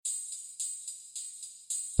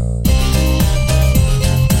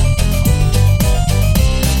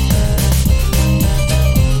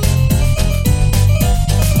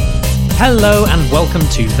Hello and welcome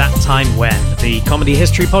to That Time When, the comedy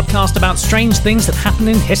history podcast about strange things that happen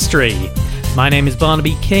in history. My name is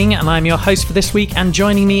Barnaby King and I'm your host for this week, and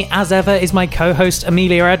joining me as ever is my co-host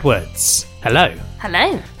Amelia Edwards. Hello.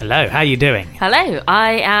 Hello. Hello, how are you doing? Hello.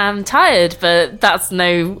 I am tired, but that's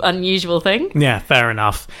no unusual thing. Yeah, fair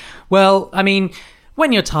enough. Well, I mean,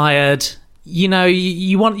 when you're tired, you know,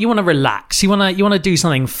 you want to relax. You want to do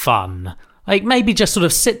something fun. Like maybe just sort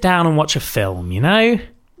of sit down and watch a film, you know?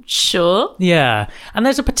 Sure. Yeah. And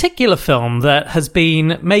there's a particular film that has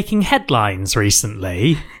been making headlines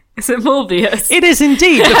recently. Is it Morbius? It is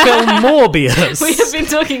indeed the film Morbius. We have been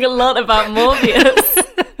talking a lot about Morbius.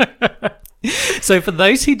 So for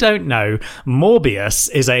those who don't know,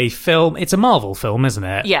 Morbius is a film, it's a Marvel film, isn't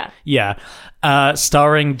it? Yeah. Yeah.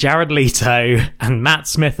 Starring Jared Leto and Matt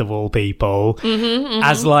Smith of all people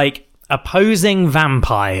as like opposing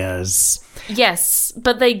vampires. Yes,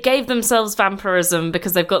 but they gave themselves vampirism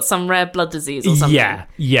because they've got some rare blood disease or something.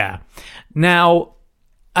 Yeah. Now,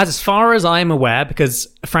 as far as I'm aware, because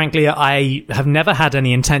frankly, I have never had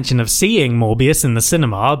any intention of seeing Morbius in the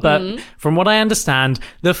cinema, but from what I understand,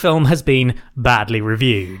 the film has been badly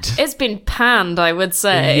reviewed. It's been panned, I would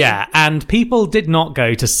say. Yeah, and people did not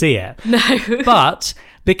go to see it. No. But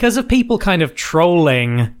because of people kind of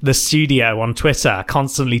trolling the studio on Twitter,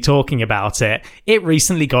 constantly talking about it, it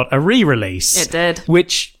recently got a re-release. It did.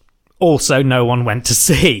 Which also no one went to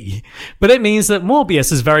see. But it means that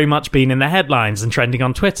Morbius has very much been in the headlines and trending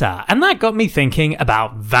on Twitter. And that got me thinking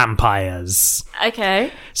about vampires.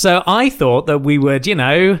 Okay. So I thought that we would, you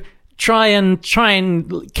know, try and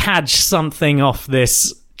catch something off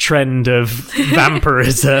this trend of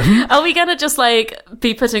vampirism. Are we going to just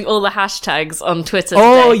be putting all the hashtags on Twitter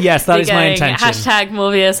Oh, today? yes, that is my intention. Hashtag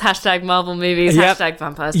Morbius, hashtag Marvel movies, Yep. hashtag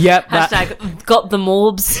vampires, Yep, hashtag got the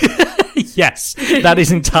morbs. Yes, that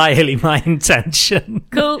is entirely my intention.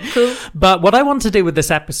 Cool. But what I want to do with this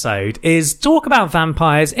episode is talk about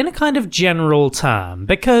vampires in a kind of general term,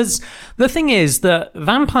 because the thing is that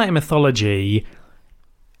vampire mythology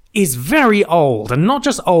is very old, and not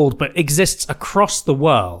just old, but exists across the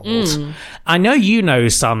world. I know you know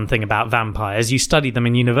something about vampires. You studied them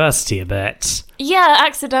in university a bit. Yeah,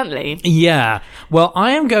 accidentally. Yeah. Well,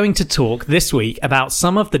 I am going to talk this week about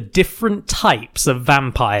some of the different types of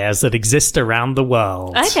vampires that exist around the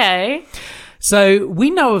world. Okay. So we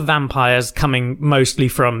know of vampires coming mostly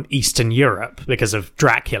from Eastern Europe because of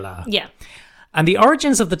Dracula. Yeah. And the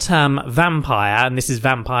origins of the term vampire, and this is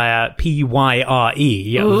vampire,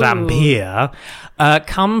 P-Y-R-E, Ooh. vampire,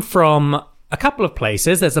 come from a couple of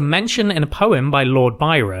places. There's a mention in a poem by Lord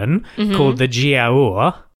Byron called the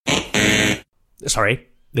Giaour. Sorry,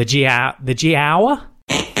 the Giaour?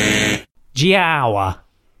 Giaour.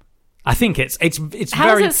 I think it's How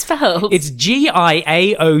very... is it spelled? It's Giaour.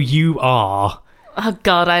 Oh,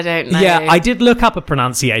 God, I don't know. Yeah, I did look up a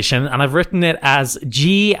pronunciation, and I've written it as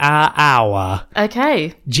Giaour.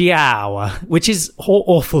 Okay. Giaour, which is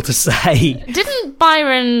awful to say. Didn't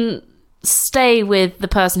Byron stay with the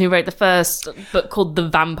person who wrote the first book called The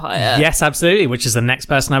Vampire? Yes, absolutely, which is the next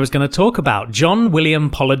person I was going to talk about, John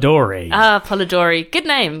William Polidori. Polidori. Good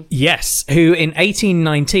name. Yes, who in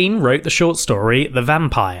 1819 wrote the short story The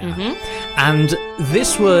Vampire. And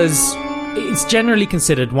this was... It's generally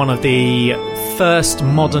considered one of the first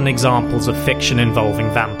modern examples of fiction involving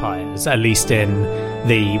vampires, at least in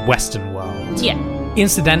the Western world. Yeah.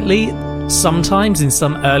 Incidentally, sometimes in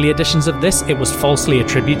some early editions of this, it was falsely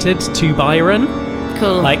attributed to Byron.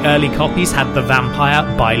 Cool. Like early copies had The Vampire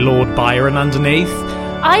by Lord Byron underneath.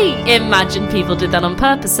 I imagine people did that on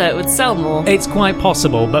purpose so it would sell more. It's quite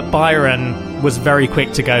possible, but Byron was very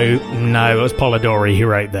quick to go, no, it was Polidori who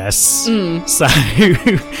wrote this. So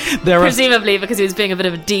there are... Presumably because he was being a bit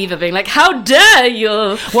of a diva, being like, how dare you?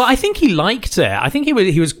 Well, I think he liked it. I think he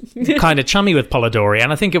was kind of chummy with Polidori,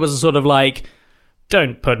 and I think it was sort of like,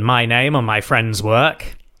 don't put my name on my friend's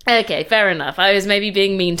work. Okay, fair enough. I was maybe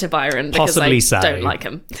being mean to Byron because Possibly I so. don't like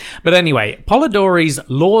him. But anyway, Polidori's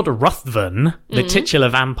Lord Ruthven, the titular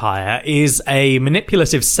vampire, is a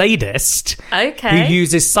manipulative sadist Okay. who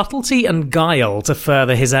uses subtlety and guile to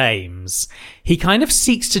further his aims. He kind of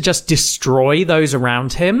seeks to just destroy those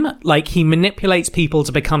around him. Like, he manipulates people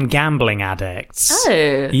to become gambling addicts.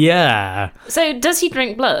 Oh. Yeah. So does he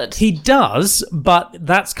drink blood? He does, but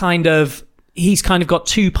that's kind of... He's kind of got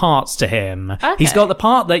two parts to him. Okay. He's got the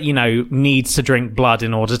part that, you know, needs to drink blood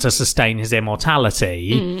in order to sustain his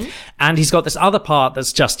immortality. And he's got this other part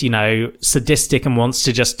that's just, you know, sadistic and wants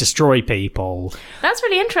to just destroy people. That's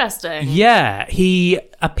really interesting. Yeah, he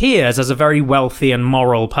appears as a very wealthy and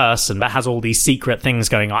moral person, but has all these secret things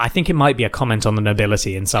going on. I think it might be a comment on the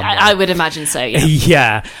nobility in some way. I would imagine so,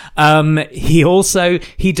 yeah. Yeah.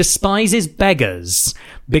 He despises beggars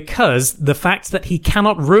because the fact that he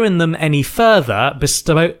cannot ruin them any further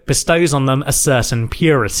bestows on them a certain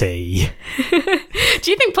purity.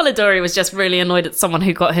 Do you think Polidori was just really annoyed at someone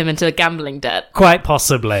who got him into a gambling debt? Quite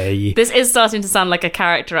possibly. This is starting to sound like a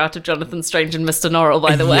character out of Jonathan Strange and Mr. Norrell,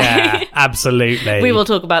 by the way. Yeah, absolutely. We will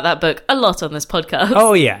talk about that book a lot on this podcast.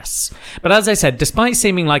 Oh, yes. But as I said, despite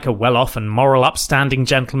seeming like a well-off and moral upstanding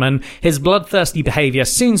gentleman, his bloodthirsty behaviour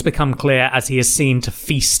soon becomes clear as he is seen to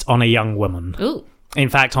feast on a young woman. Ooh. In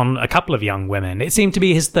fact, on a couple of young women. It seemed to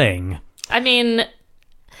be his thing. I mean,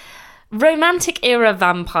 romantic era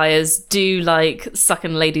vampires do like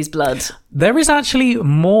sucking ladies' blood. There is actually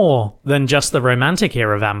more than just the romantic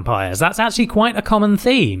era vampires. That's actually quite a common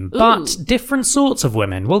theme, but different sorts of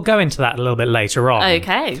women. We'll go into that a little bit later on.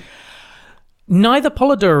 Okay. Neither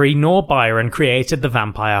Polidori nor Byron created the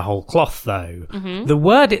vampire whole cloth, though. Mm-hmm. The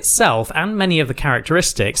word itself and many of the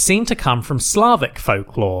characteristics seem to come from Slavic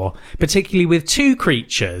folklore, particularly with two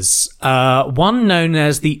creatures. One known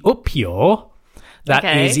as the Upior, that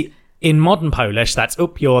is in modern Polish, that's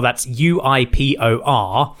Upior, that's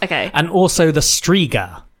Uipor. Okay. And also the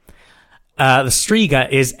Striga. The Striga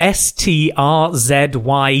is Strzyga.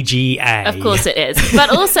 Of course it is. But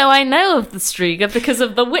also I know of the Striga because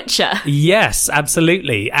of The Witcher. Yes,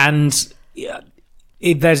 absolutely. And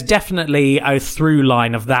there's definitely a through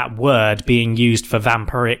line of that word being used for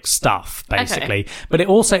vampiric stuff, basically. Okay. But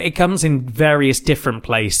it comes in various different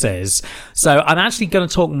places. So I'm actually going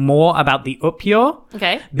to talk more about the Upior.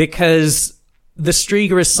 Okay. Because the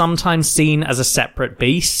Striga is sometimes seen as a separate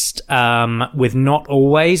beast, with not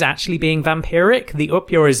always actually being vampiric. The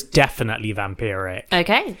Upior is definitely vampiric.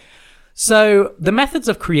 Okay. So the methods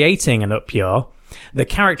of creating an Upior, the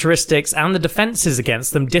characteristics and the defenses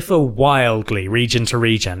against them differ wildly region to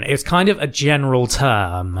region. It's kind of a general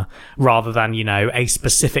term rather than, a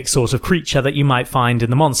specific sort of creature that you might find in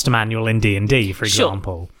the monster manual in D&D, for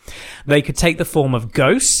example. Sure. They could take the form of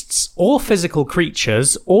ghosts or physical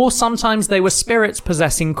creatures, or sometimes they were spirits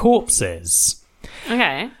possessing corpses.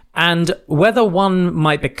 Okay. And whether one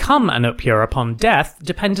might become an Upior upon death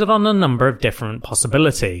depended on a number of different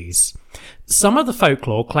possibilities. Some of the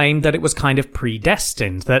folklore claimed that it was kind of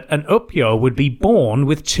predestined, that an Upior would be born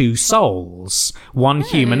with two souls, one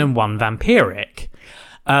human and one vampiric.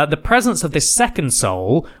 The presence of this second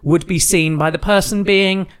soul would be seen by the person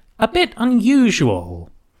being a bit unusual.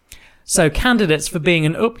 So candidates for being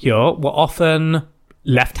an Upior were often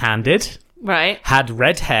left-handed, right, had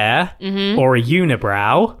red hair, or a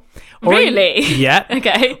unibrow. Really? Yeah.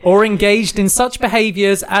 Okay. Or engaged in such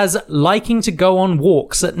behaviours as liking to go on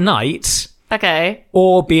walks at night. Okay.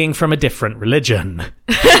 Or being from a different religion.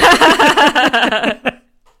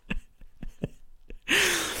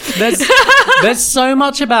 There's so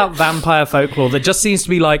much about vampire folklore that just seems to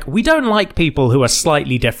be like, we don't like people who are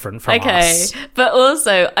slightly different from us. Okay. But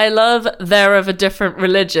also, I love they're of a different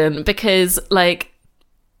religion because,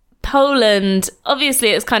 Poland, obviously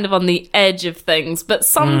it's kind of on the edge of things, but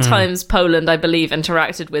sometimes Poland, I believe,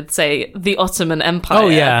 interacted with, say, the Ottoman Empire. Oh,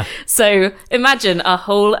 yeah. So imagine a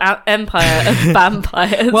whole empire of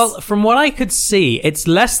vampires. Well, from what I could see, it's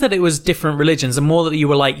less that it was different religions and more that you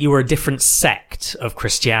were a different sect of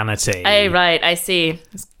Christianity. Oh, right, I see.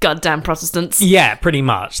 Goddamn Protestants. Yeah, pretty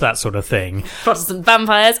much, that sort of thing. Protestant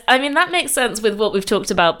vampires. I mean, that makes sense with what we've talked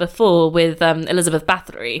about before with Elizabeth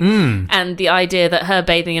Bathory and the idea that her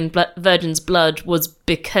bathing in virgin's blood was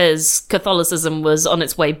because Catholicism was on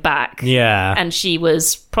its way back. Yeah. And she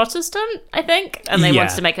was Protestant, I think, and they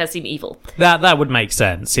wanted to make her seem evil. That would make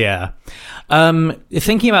sense, yeah.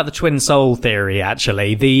 Thinking about the twin soul theory,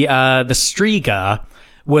 actually, the Striga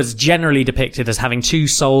was generally depicted as having two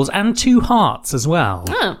souls and two hearts as well.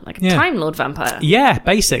 Oh, like a Time Lord vampire. Yeah,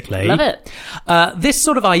 basically. Love it. This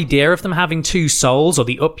sort of idea of them having two souls, or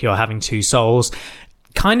the Upior having two souls,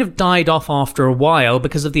 kind of died off after a while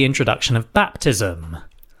because of the introduction of baptism.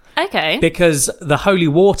 Okay. Because the holy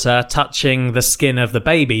water touching the skin of the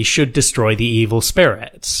baby should destroy the evil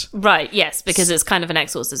spirit. Right, yes, because it's kind of an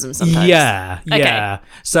exorcism sometimes. Yeah, okay. Yeah.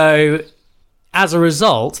 So as a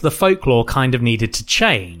result, the folklore kind of needed to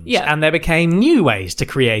change. Yeah. And there became new ways to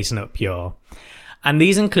create an Upior. And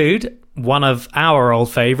these include one of our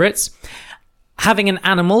old favourites, having an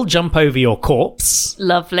animal jump over your corpse.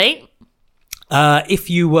 Lovely. If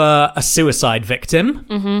you were a suicide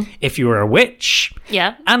victim, if you were a witch,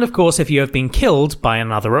 yeah, and of course if you have been killed by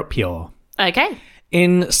another Upior. Okay.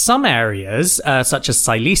 In some areas, such as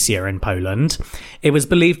Silesia in Poland, it was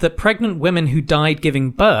believed that pregnant women who died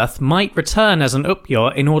giving birth might return as an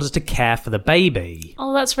upyor in order to care for the baby.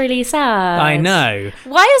 Oh, that's really sad. I know.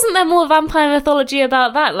 Why isn't there more vampire mythology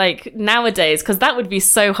about that, like, nowadays? Because that would be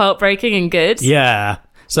so heartbreaking and good. Yeah.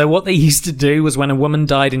 So what they used to do was when a woman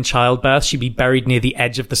died in childbirth, she'd be buried near the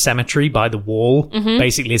edge of the cemetery by the wall,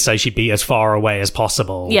 basically so she'd be as far away as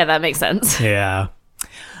possible. Yeah, that makes sense. Yeah.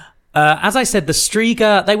 As I said, the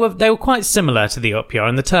Striga, they were quite similar to the upyor,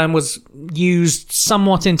 and the term was used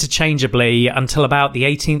somewhat interchangeably until about the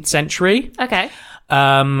 18th century. Okay.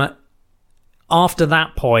 After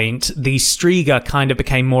that point, the Striga kind of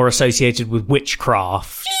became more associated with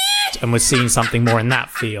witchcraft and was seen something more in that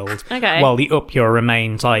field. Okay. While the upyor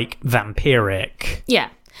remained, like, vampiric. Yeah.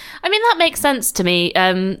 I mean, that makes sense to me.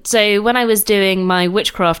 So when I was doing my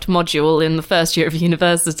witchcraft module in the first year of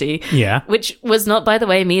university, Yeah. which was not, by the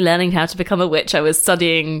way, me learning how to become a witch, I was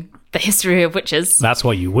studying the history of witches. That's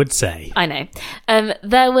what you would say. I know.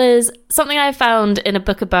 There was something I found in a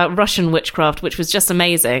book about Russian witchcraft, which was just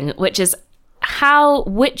amazing, which is how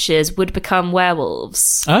witches would become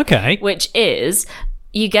werewolves. Okay. Which is,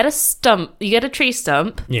 you get a tree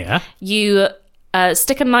stump, Yeah. you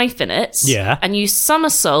stick a knife in it, Yeah. and you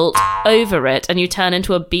somersault over it, and you turn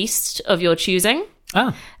into a beast of your choosing.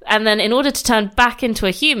 Oh. And then in order to turn back into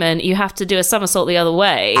a human, you have to do a somersault the other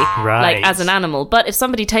way, Right. like as an animal. But if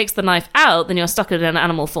somebody takes the knife out, then you're stuck in an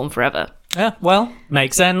animal form forever. Yeah, well,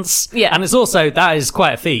 makes sense. Yeah. And it's also, that is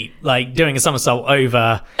quite a feat, like doing a somersault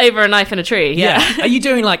over... Over a knife in a tree, yeah. Are you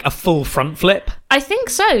doing like a full front flip? I think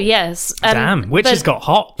so, yes. Damn, which has but got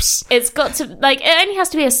hops. It's got to, like, it only has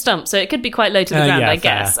to be a stump, so it could be quite low to the ground, yeah, I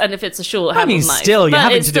guess. fair. And if it's a short I handled mean, knife. still, you're But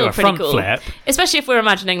having it's to do still a pretty front cool. flip. Especially if we're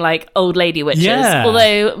imagining, like, old lady witches. Yeah.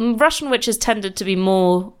 Although Russian witches tended to be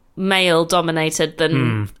more male-dominated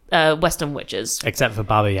than Western witches. Except for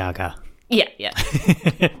Baba Yaga. Yeah.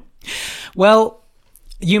 Well,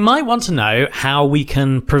 you might want to know how we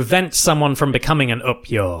can prevent someone from becoming an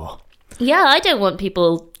upyor. Yeah, I don't want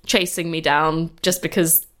people chasing me down just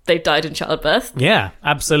because they've died in childbirth. Yeah,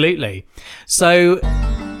 absolutely. So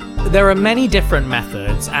there are many different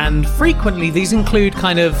methods, and frequently these include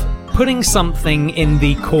kind of putting something in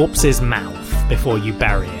the corpse's mouth before you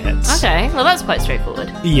bury it. Okay, well, that's quite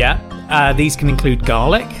straightforward. Yeah, these can include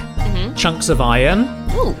garlic, chunks of iron,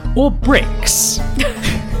 Ooh. or bricks.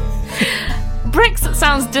 Bricks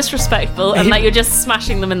sounds disrespectful and like you're just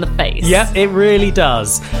smashing them in the face. Yeah, it really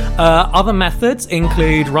does. Other methods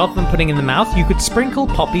include, rather than putting in the mouth, you could sprinkle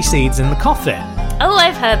poppy seeds in the coffin. Oh,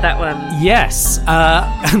 I've heard that one. Yes,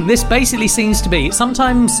 and this basically seems to be,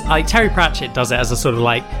 sometimes like Terry Pratchett does it as a sort of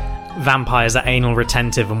like, vampires are anal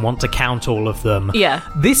retentive and want to count all of them. Yeah.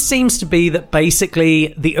 This seems to be that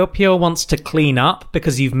basically the upyor wants to clean up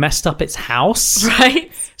because you've messed up its house. Right?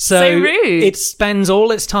 So rude. It spends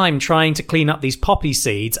all its time trying to clean up these poppy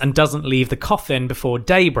seeds and doesn't leave the coffin before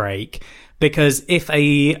daybreak, because if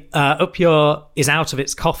a upyor is out of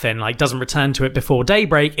its coffin, like doesn't return to it before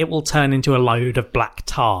daybreak, it will turn into a load of black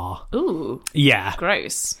tar. Ooh. Yeah.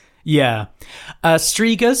 Gross. Yeah.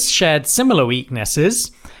 Strigas shared similar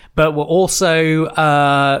weaknesses, but were also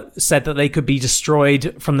said that they could be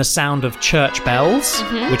destroyed from the sound of church bells,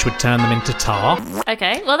 which would turn them into tar.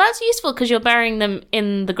 Okay, well, that's useful because you're burying them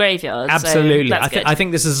in the graveyard. Absolutely. So that's good. I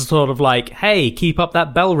think this is a sort of like, hey, keep up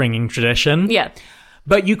that bell ringing tradition. Yeah.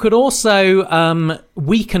 But you could also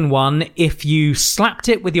weaken one if you slapped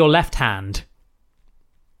it with your left hand.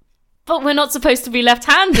 But we're not supposed to be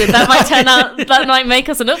left-handed. That might turn out, that might make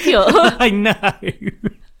us an upyor. I know.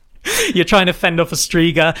 You're trying to fend off a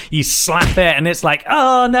Striga, you slap it, and it's like,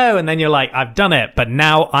 oh no, and then you're like, I've done it, but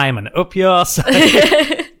now I'm an upyor. So...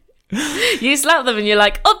 You slap them and you're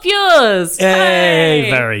like, up yours! Hey,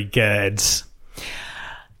 very good.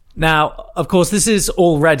 Now, of course, this is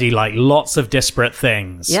already like lots of disparate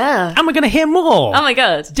things. Yeah. And we're going to hear more. Oh my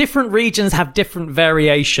god. Different regions have different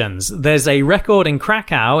variations. There's a record in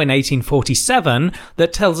Krakow in 1847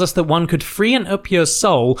 that tells us that one could free an upyor's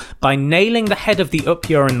soul by nailing the head of the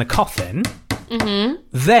upyor in the coffin. Mm-hmm.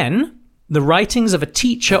 Then, the writings of a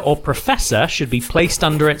teacher or professor should be placed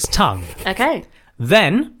under its tongue. Okay.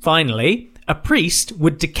 Then, finally, a priest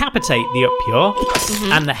would decapitate the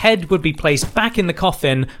upyor, and the head would be placed back in the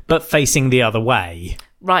coffin, but facing the other way.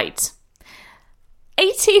 Right.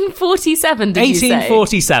 1847, did you say?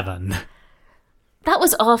 1847. That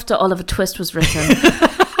was after Oliver Twist was written.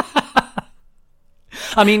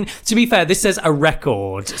 I mean, to be fair, this says a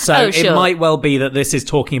record, so it might well be that this is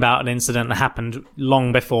talking about an incident that happened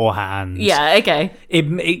long beforehand. Yeah, okay.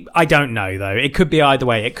 I don't know, though. It could be either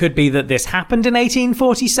way. It could be that this happened in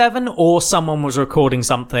 1847, or someone was recording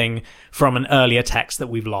something from an earlier text that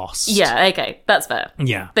we've lost. Yeah, okay. That's fair.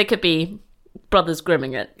 Yeah. They could be brothers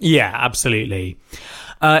grimming it. Yeah, absolutely.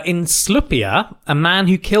 In Slupia, a man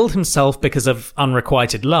who killed himself because of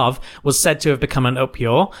unrequited love was said to have become an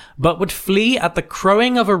Upyor, but would flee at the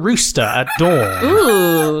crowing of a rooster at dawn.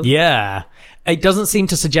 Ooh. Yeah. It doesn't seem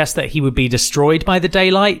to suggest that he would be destroyed by the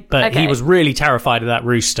daylight, but he was really terrified of that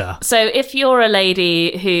rooster. So if you're a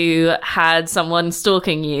lady who had someone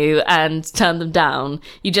stalking you and turned them down,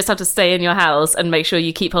 you just have to stay in your house and make sure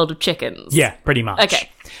you keep hold of chickens. Yeah, pretty much.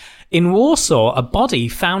 Okay. In Warsaw, a body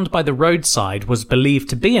found by the roadside was believed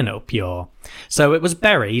to be an Upyor, so it was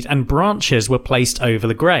buried and branches were placed over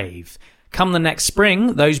the grave. Come the next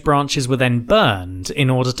spring, those branches were then burned in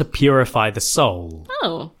order to purify the soul.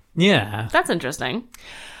 Oh. Yeah. That's interesting.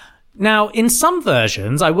 Now, in some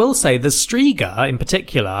versions, I will say the Striga, in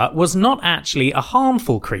particular, was not actually a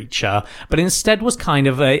harmful creature, but instead was kind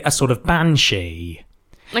of a sort of banshee.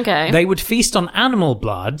 Okay. They would feast on animal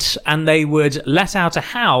blood, and they would let out a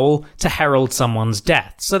howl to herald someone's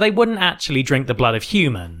death. So they wouldn't actually drink the blood of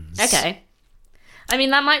humans. Okay. I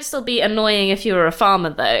mean, that might still be annoying if you were a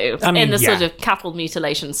farmer, though, in the sort of cattle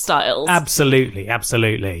mutilation styles. Absolutely,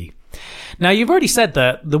 absolutely. Now, you've already said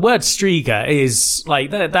that the word Striga is,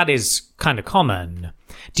 like, that is kind of common.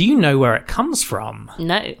 Do you know where it comes from?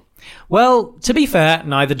 No. Well, to be fair,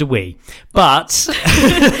 neither do we. But...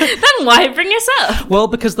 Then why bring us up? Well,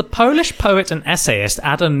 because the Polish poet and essayist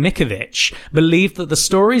Adam Mickiewicz believed that the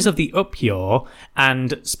stories of the Upyor,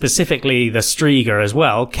 and specifically the Striga as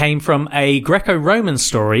well, came from a Greco-Roman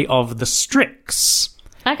story of the Strix.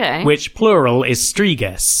 Okay. Which plural is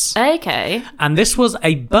Strigus. Okay. And this was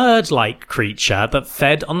a bird-like creature that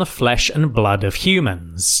fed on the flesh and blood of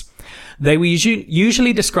humans. They were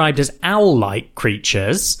usually described as owl-like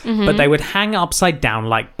creatures, but they would hang upside down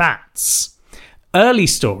like bats. Early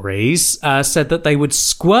stories said that they would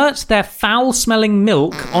squirt their foul-smelling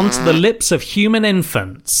milk onto the lips of human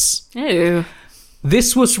infants. Ew.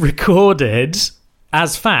 This was recorded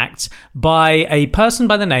as fact by a person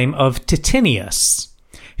by the name of Titinius,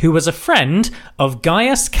 who was a friend of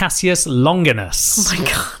Gaius Cassius Longinus. Oh my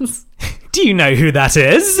god. Do you know who that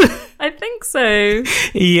is? I think so.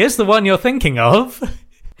 He is the one you're thinking of.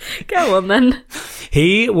 Go on then.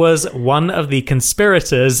 He was one of the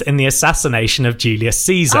conspirators in the assassination of Julius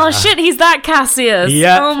Caesar. Oh shit, he's that Cassius.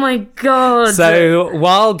 Yeah. Oh my god. So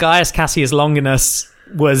while Gaius Cassius Longinus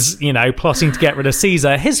was, plotting to get rid of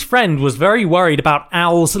Caesar, his friend was very worried about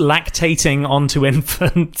owls lactating onto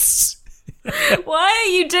infants. Why are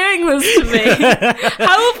you doing this to me?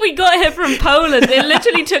 How have we got here from Poland? It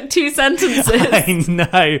literally took 2 sentences. I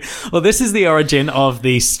know. Well, this is the origin of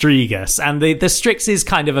the Strigus, and the Strix is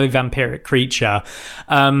kind of a vampiric creature.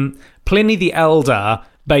 Pliny the Elder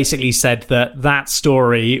basically said that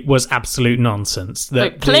story was absolute nonsense.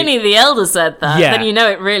 Pliny the Elder said that, Yeah. then you know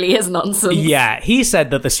it really is nonsense. Yeah, he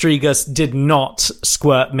said that the Strigus did not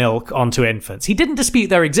squirt milk onto infants. He didn't dispute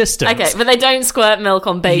their existence. Okay, but they don't squirt milk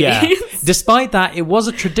on babies. Yeah. Despite that, it was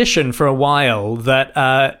a tradition for a while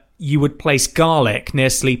that you would place garlic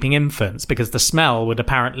near sleeping infants because the smell would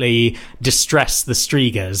apparently distress the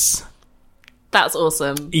Strigas. That's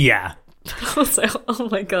awesome. Yeah. Also, oh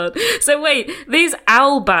my god. So wait, these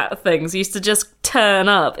owl bat things used to just turn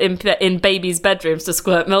up in babies' bedrooms to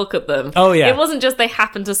squirt milk at them. Oh yeah. It wasn't just they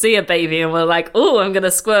happened to see a baby and were like, oh, I'm going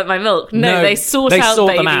to squirt my milk. No, they sought them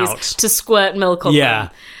babies out to squirt milk on Yeah.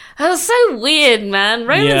 them. That was so weird, man.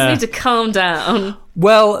 Romans need to calm down.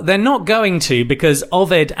 Well, they're not going to, because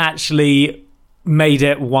Ovid actually made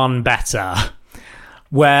it one better.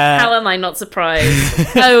 Where, how am I not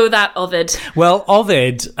surprised? Oh, that Ovid. Well,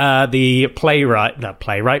 Ovid, the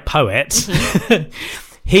poet,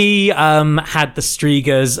 he had the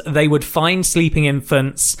Strigas. They would find sleeping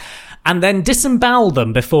infants and then disembowel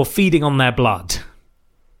them before feeding on their blood.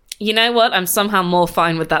 You know what? I'm somehow more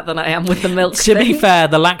fine with that than I am with the milk To thing. be fair,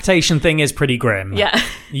 the lactation thing is pretty grim. Yeah.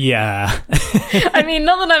 Yeah. I mean,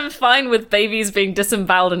 not that I'm fine with babies being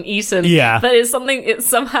disemboweled and eaten. Yeah. But it's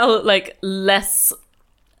somehow like less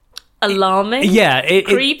alarming. Yeah.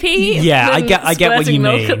 Creepy. Yeah, I get what you squirting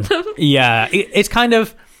milk mean. at them. Yeah. It's kind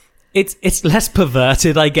of... It's less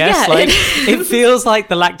perverted, I guess. Yeah, like it it feels like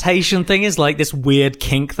the lactation thing is like this weird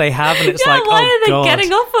kink they have, and it's Yeah, like, why oh are they god,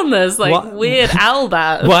 getting off on this? Like What- weird owl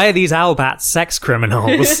bat. why are these owlbats sex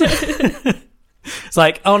criminals? It's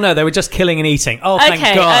like, oh no, they were just killing and eating. Oh, thank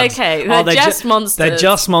Okay, God. okay. Oh, They're just monsters. They're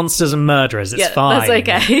just monsters and murderers. It's Yeah, fine. that's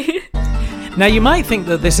okay. Now, you might think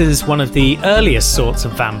that this is one of the earliest sorts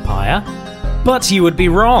of vampire, but you would be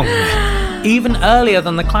wrong. Even earlier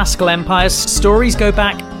than the classical empires, stories go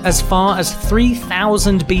back as far as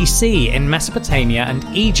 3000 BC in Mesopotamia and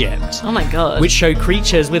Egypt. Oh my god. Which show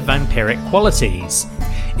creatures with vampiric qualities.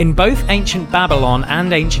 In both ancient Babylon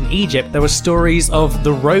and ancient Egypt, there were stories of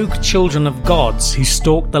the rogue children of gods who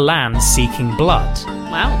stalked the land seeking blood.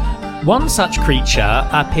 Wow. One such creature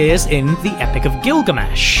appears in the Epic of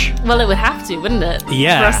Gilgamesh. Well, it would have to, wouldn't it?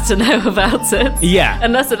 Yeah. For us to know about it. Yeah.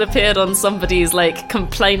 Unless it appeared on somebody's,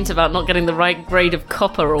 complaint about not getting the right grade of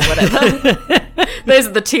copper or whatever. Those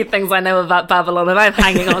are the two things I know about Babylon, and I'm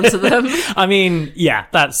hanging on to them. I mean, yeah,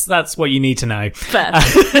 that's what you need to know. Fair.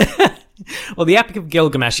 Well, the Epic of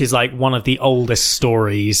Gilgamesh is one of the oldest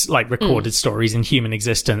stories, recorded stories in human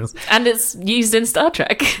existence. And it's used in Star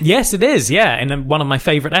Trek. Yes, it is, yeah, in one of my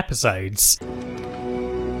favourite episodes.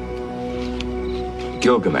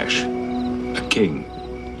 Gilgamesh, a king.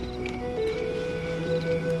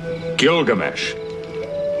 Gilgamesh,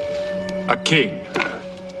 a king.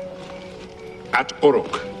 At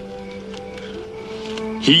Uruk.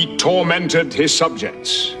 He tormented his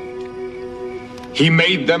subjects. He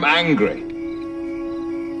made them angry.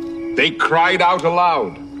 They cried out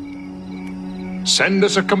aloud, "Send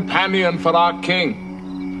us a companion for our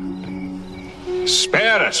king.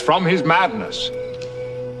 Spare us from his madness."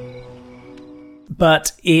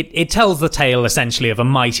 But it tells the tale, essentially, of a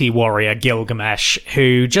mighty warrior, Gilgamesh,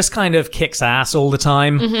 who just kind of kicks ass all the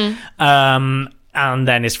time. Mm-hmm. And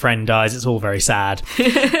then his friend dies. It's all very sad.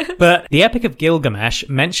 But the Epic of Gilgamesh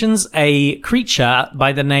mentions a creature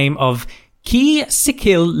by the name of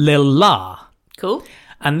Ki-Sikil-Lil-La. Cool.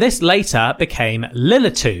 And this later became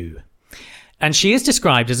Lilitu. And she is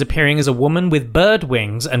described as appearing as a woman with bird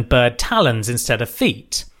wings and bird talons instead of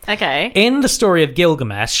feet. Okay. In the story of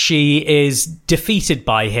Gilgamesh, she is defeated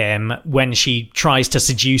by him when she tries to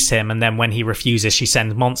seduce him, and then when he refuses, she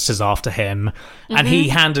sends monsters after him. Mm-hmm. And he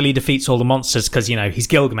handily defeats all the monsters because, he's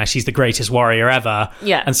Gilgamesh, he's the greatest warrior ever.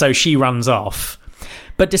 Yeah. And so she runs off.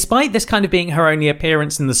 But despite this kind of being her only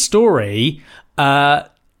appearance in the story, as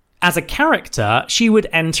a character, she would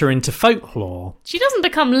enter into folklore. She doesn't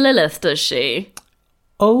become Lilith, does she?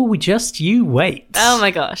 Oh, just you wait. Oh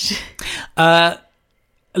my gosh.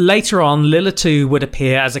 Later on, Lilitu would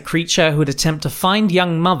appear as a creature who would attempt to find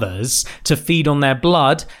young mothers to feed on their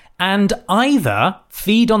blood and either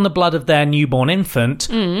feed on the blood of their newborn infant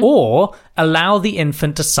or allow the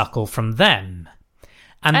infant to suckle from them.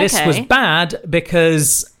 And this was bad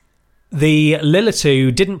because the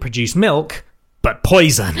Lilitu didn't produce milk, but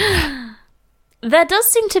poison. There does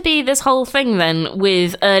seem to be this whole thing then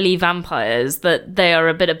with early vampires that they are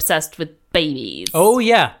a bit obsessed with babies. Oh,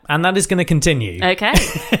 yeah. And that is going to continue. Okay.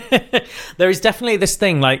 There is definitely this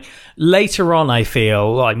thing, later on, I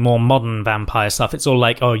feel, more modern vampire stuff, it's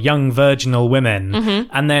all young virginal women.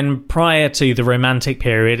 Mm-hmm. And then prior to the Romantic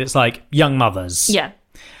period, it's young mothers. Yeah.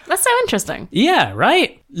 That's so interesting. Yeah,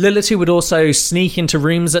 right? Lilitu would also sneak into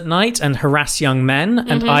rooms at night and harass young men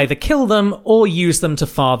and either kill them or use them to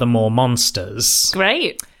father more monsters.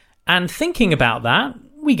 Great. And thinking about that,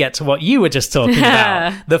 we get to what you were just talking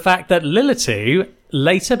about. The fact that Lilitu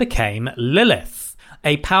later became Lilith,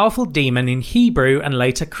 a powerful demon in Hebrew and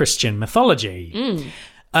later Christian mythology.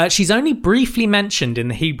 She's only briefly mentioned in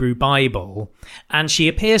the Hebrew Bible, and she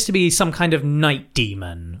appears to be some kind of night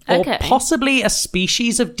demon, or possibly a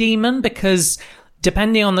species of demon, because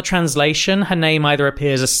depending on the translation, her name either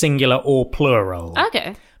appears as singular or plural.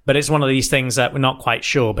 Okay. But it's one of these things that we're not quite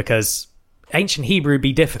sure, because ancient Hebrew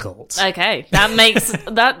be difficult. Okay, that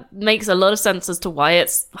makes a lot of sense as to why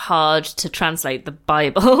it's hard to translate the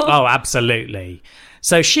Bible. Oh, absolutely.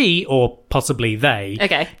 So she, or possibly they,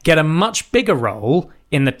 get a much bigger role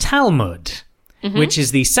in the Talmud, which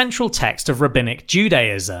is the central text of Rabbinic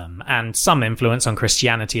Judaism and some influence on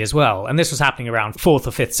Christianity as well. And this was happening around 4th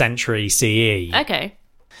or 5th century CE. Okay.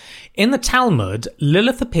 In the Talmud,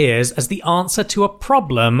 Lilith appears as the answer to a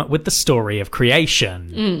problem with the story of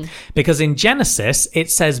creation. Because in Genesis,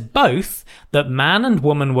 it says both that man and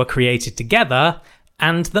woman were created together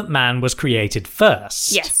and that man was created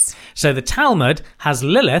first. Yes. So the Talmud has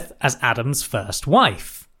Lilith as Adam's first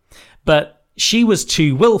wife. But she was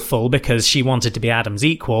too willful because she wanted to be Adam's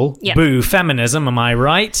equal. Yep. Boo, feminism, am I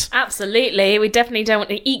right? Absolutely. We definitely don't want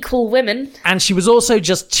to equal women. And she was also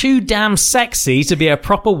just too damn sexy to be a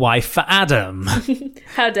proper wife for Adam.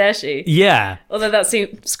 How dare she? Yeah. Although that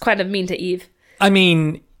seems kind of mean to Eve. I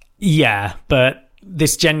mean, yeah, but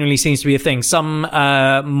this genuinely seems to be a thing. Some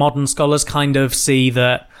modern scholars kind of see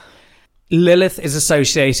that Lilith is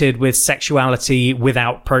associated with sexuality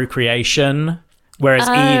without procreation, Whereas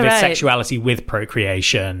Eve is right. sexuality with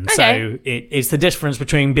procreation. Okay. So it's the difference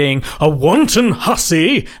between being a wanton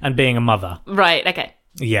hussy and being a mother. Right, okay.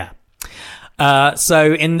 Yeah.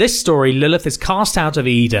 So in this story, Lilith is cast out of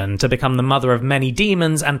Eden to become the mother of many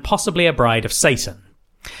demons and possibly a bride of Satan.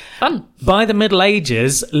 Fun. By the Middle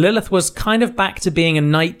Ages, Lilith was kind of back to being a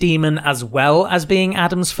night demon as well as being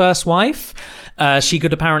Adam's first wife. She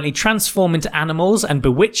could apparently transform into animals and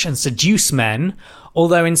bewitch and seduce men,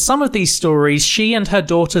 although in some of these stories, she and her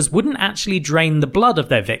daughters wouldn't actually drain the blood of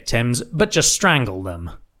their victims, but just strangle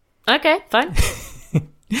them. Okay, fine.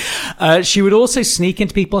 She would also sneak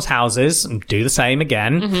into people's houses and do the same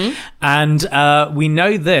again. Mm-hmm. And we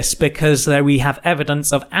know this because we have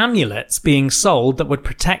evidence of amulets being sold that would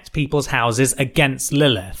protect people's houses against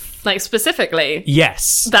Lilith. Like, specifically?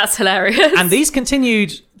 Yes. That's hilarious. And these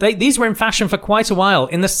continued, these were in fashion for quite a while.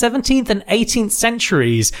 In the 17th and 18th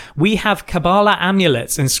centuries, we have Kabbalah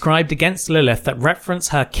amulets inscribed against Lilith that reference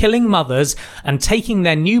her killing mothers and taking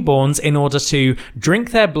their newborns in order to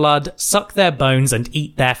drink their blood, suck their bones, and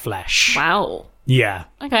eat their flesh. Wow. Yeah.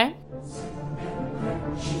 Okay.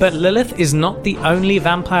 But Lilith is not the only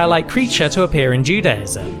vampire-like creature to appear in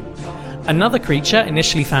Judaism. Another creature,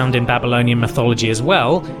 initially found in Babylonian mythology as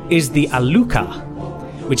well, is the Aluka,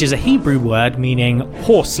 which is a Hebrew word meaning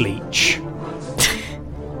horse leech.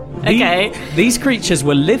 Okay. These creatures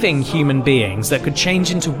were living human beings that could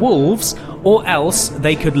change into wolves, or else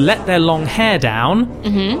they could let their long hair down,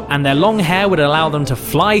 and their long hair would allow them to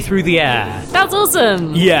fly through the air. That's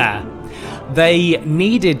awesome. Yeah. They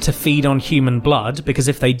needed to feed on human blood, because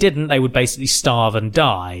if they didn't, they would basically starve and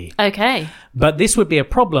die. Okay. But this would be a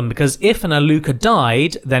problem, because if an Aluka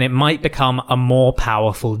died, then it might become a more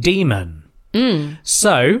powerful demon.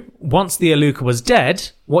 So, once the Aluka was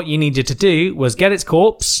dead, what you needed to do was get its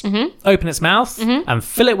corpse, open its mouth, and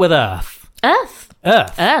fill it with earth. Earth.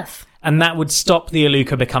 Earth. And that would stop the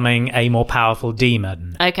Aluka becoming a more powerful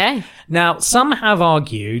demon. Okay. Now, some have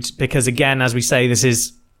argued, because again, as we say, this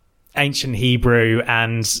is ancient Hebrew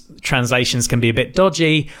and translations can be a bit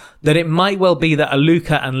dodgy, that it might well be that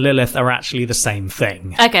Aluka and Lilith are actually the same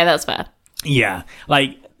thing. Okay, that's fair. Yeah.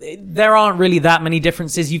 Like, there aren't really that many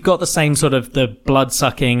differences. You've got the same sort of the blood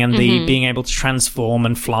sucking and the being able to transform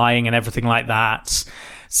and flying and everything like that.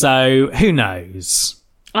 So, who knows?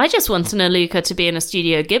 I just want an Aluka to be in a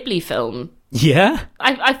Studio Ghibli film. Yeah?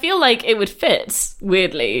 I feel like it would fit,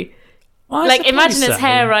 weirdly. Well, I like, suppose imagine his so.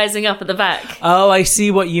 hair rising up at the back. Oh, I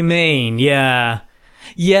see what you mean. Yeah.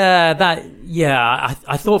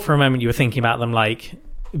 I thought for a moment you were thinking about them like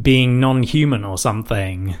being non-human or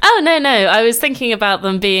something. Oh, no. I was thinking about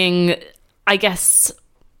them being, I guess...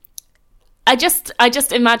 I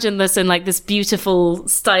just imagine this in like this beautiful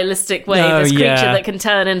stylistic way, this creature that can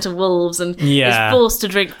turn into wolves and is forced to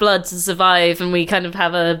drink blood to survive, and we kind of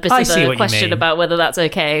have a bit of a question about whether that's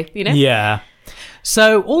okay, you know? Yeah.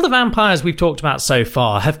 So all the vampires we've talked about so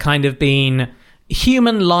far have kind of been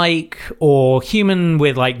human-like or human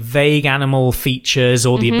with like vague animal features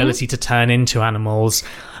or the ability to turn into animals.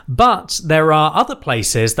 But there are other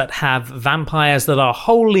places that have vampires that are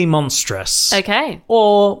wholly monstrous. Okay.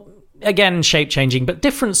 Or, again, shape-changing, but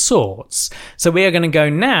different sorts. So we are going to go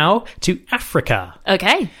now to Africa.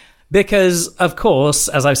 Okay. Because, of course,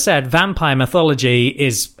 as I've said, vampire mythology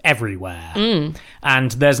is everywhere.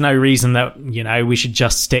 And there's no reason that, you know, we should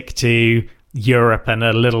just stick to Europe and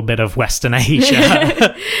a little bit of Western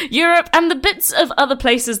Asia. Europe and the bits of other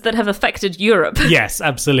places that have affected Europe. Yes,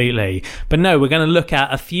 absolutely. But no, we're going to look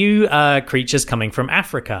at a few creatures coming from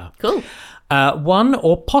Africa. Cool. One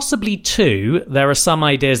or possibly two, there are some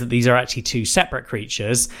ideas that these are actually two separate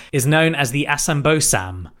creatures, is known as the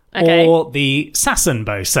Asambosam. Okay. Or the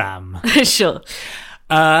Sassanbosam. Sure.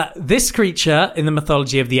 This creature, in the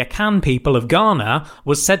mythology of the Akan people of Ghana,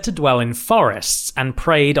 was said to dwell in forests and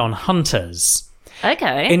preyed on hunters.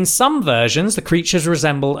 Okay. In some versions, the creatures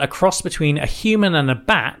resembled a cross between a human and a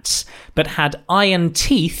bat, but had iron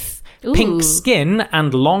teeth, pink skin,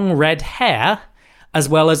 and long red hair, as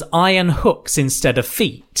well as iron hooks instead of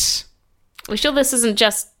feet. We're sure this isn't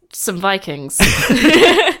just some Vikings.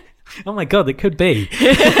 Oh my god, it could be.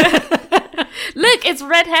 Look, it's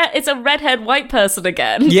red hair. It's a red-haired white person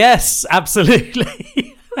again. Yes,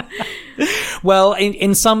 absolutely. Well,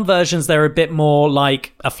 in some versions, they're a bit more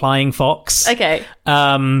like a flying fox. Okay.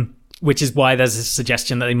 Which is why there's a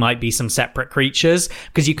suggestion that they might be some separate creatures,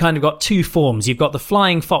 because you kind of got two forms. You've got the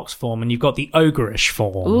flying fox form and you've got the ogreish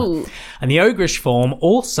form. Ooh. And the ogreish form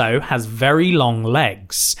also has very long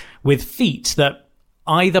legs with feet that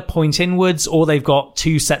either point inwards or they've got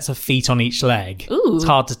two sets of feet on each leg. Ooh. It's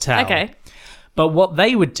hard to tell. Okay. But what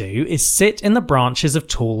they would do is sit in the branches of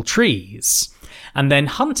tall trees. And then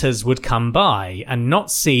hunters would come by and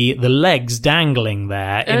not see the legs dangling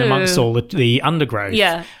there in amongst all the undergrowth.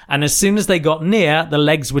 Yeah. And as soon as they got near, the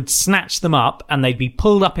legs would snatch them up and they'd be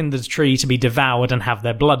pulled up into the tree to be devoured and have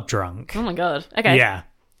their blood drunk. Oh my god. Okay. Yeah.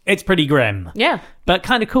 It's pretty grim. Yeah. But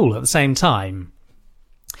kind of cool at the same time.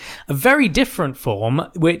 A very different form,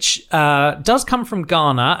 which does come from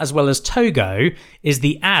Ghana as well as Togo, is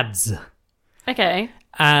the adze. Okay.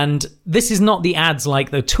 And this is not the ads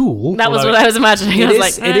like the tool. That was what I was imagining.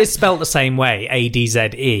 It is spelled the same way,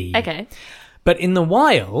 A-D-Z-E. Okay. But in the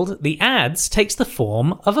wild, the adze takes the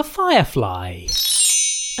form of a firefly.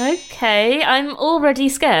 Okay, I'm already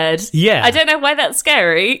scared. Yeah. I don't know why that's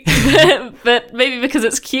scary, but maybe because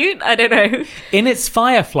it's cute? I don't know. In its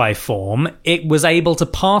firefly form, it was able to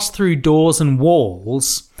pass through doors and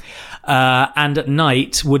walls, and at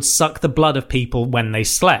night would suck the blood of people when they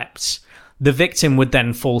slept. The victim would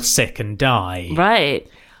then fall sick and die. Right.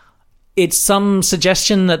 It's some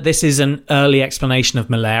suggestion that this is an early explanation of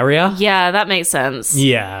malaria. Yeah, that makes sense.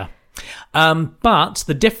 Yeah. But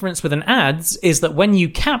the difference with an adze is that when you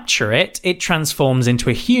capture it, it transforms into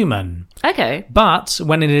a human. Okay. But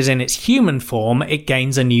when it is in its human form, it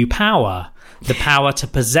gains a new power. The power to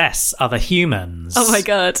possess other humans. Oh my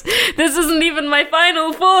god. This isn't even my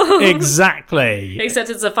final form. Exactly.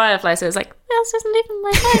 Except it's a firefly, so it's like, this isn't even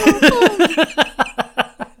my final form.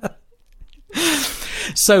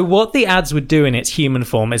 So what the adze would do in its human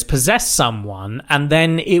form is possess someone, and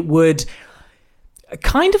then it would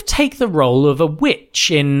kind of take the role of a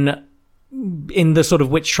witch in the sort of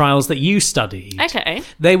witch trials that you studied. Okay.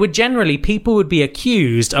 They would generally, people would be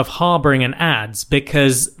accused of harboring an adze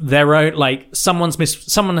because their own, like, someone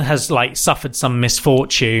has like suffered some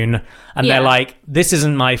misfortune, and Yeah. they're like, this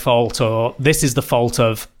isn't my fault, or this is the fault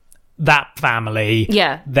of that family.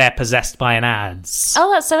 Yeah. They're possessed by an adze.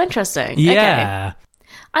 Oh, that's so interesting. Okay. Yeah.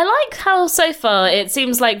 I like how so far it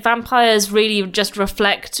seems like vampires really just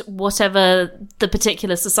reflect whatever the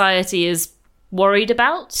particular society is worried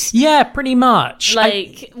about. Yeah, pretty much.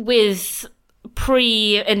 Like with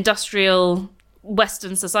pre-industrial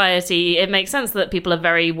Western society, it makes sense that people are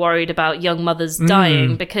very worried about young mothers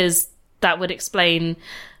dying because that would explain,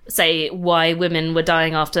 say, why women were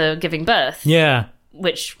dying after giving birth. Yeah.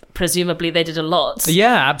 Which presumably they did a lot.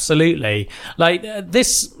 Yeah, absolutely. Like,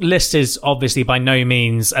 this list is obviously by no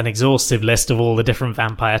means an exhaustive list of all the different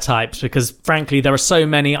vampire types because, frankly, there are so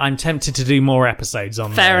many, I'm tempted to do more episodes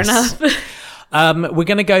on Fair this. enough. We're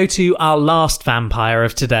going to go to our last vampire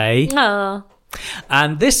of today. Oh,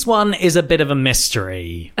 And this one is a bit of a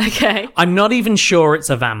mystery. okay. I'm not even sure it's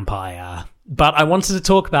a vampire, but I wanted to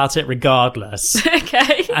talk about it regardless.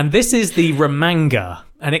 Okay. And this is the Ramanga,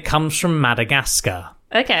 and it comes from Madagascar.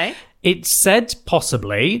 Okay. It's said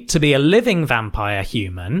possibly to be a living vampire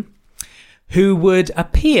human who would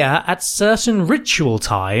appear at certain ritual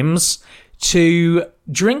times to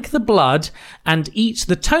drink the blood and eat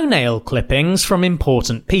the toenail clippings from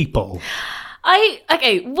important people.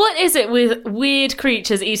 Okay, what is it with weird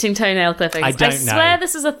creatures eating toenail clippings? I don't know. swear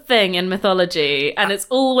this is a thing in mythology, and it's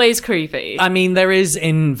always creepy. I mean, there is,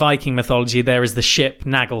 in Viking mythology, there is the ship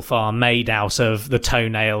Naglfar made out of the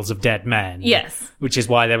toenails of dead men. Yes. Which is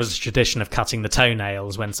why there was a tradition of cutting the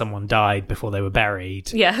toenails when someone died before they were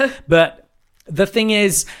buried. Yeah. But the thing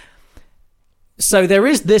is, so there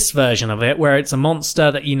is this version of it where it's a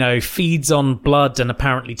monster that, you know, feeds on blood and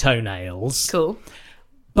apparently toenails. Cool.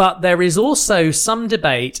 But there is also some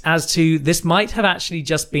debate as to this might have actually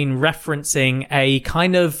just been referencing a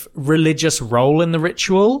kind of religious role in the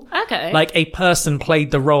ritual. Okay. Like a person played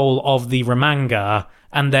the role of the Ramanga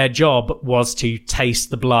and their job was to taste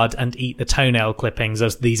the blood and eat the toenail clippings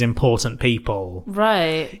of these important people.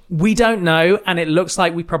 Right. We don't know, and it looks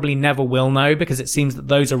like we probably never will know because it seems that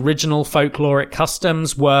those original folkloric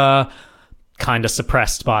customs were kind of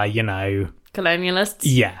suppressed by, you know... Colonialists?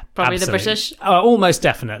 Yeah. Probably absolutely. the British? Almost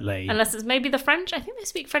definitely. Unless it's maybe the French? I think they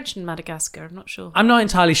speak French in Madagascar, I'm not sure. I'm not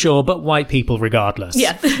entirely sure, but white people regardless.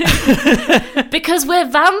 Yeah. Because we're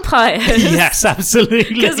vampires. Yes,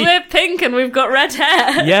 absolutely. Because we're pink and we've got red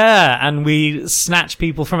hair. Yeah, and we snatch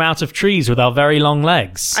people from out of trees with our very long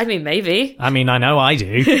legs. I mean, maybe. I mean, I know I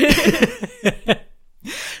do.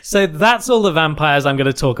 So that's all the vampires I'm going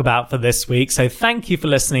to talk about for this week. So thank you for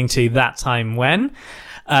listening to That Time When.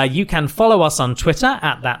 You can follow us on Twitter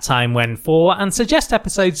at ThatTimeWhen4 and suggest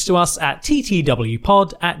episodes to us at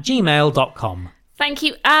ttwpod@gmail.com. Thank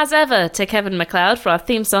you, as ever, to Kevin MacLeod for our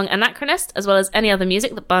theme song Anachronist, as well as any other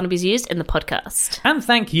music that Barnaby's used in the podcast. And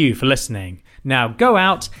thank you for listening. Now go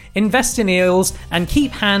out, invest in eels, and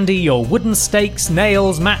keep handy your wooden stakes,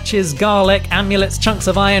 nails, matches, garlic, amulets, chunks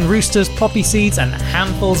of iron, roosters, poppy seeds, and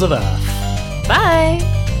handfuls of earth.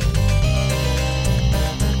 Bye!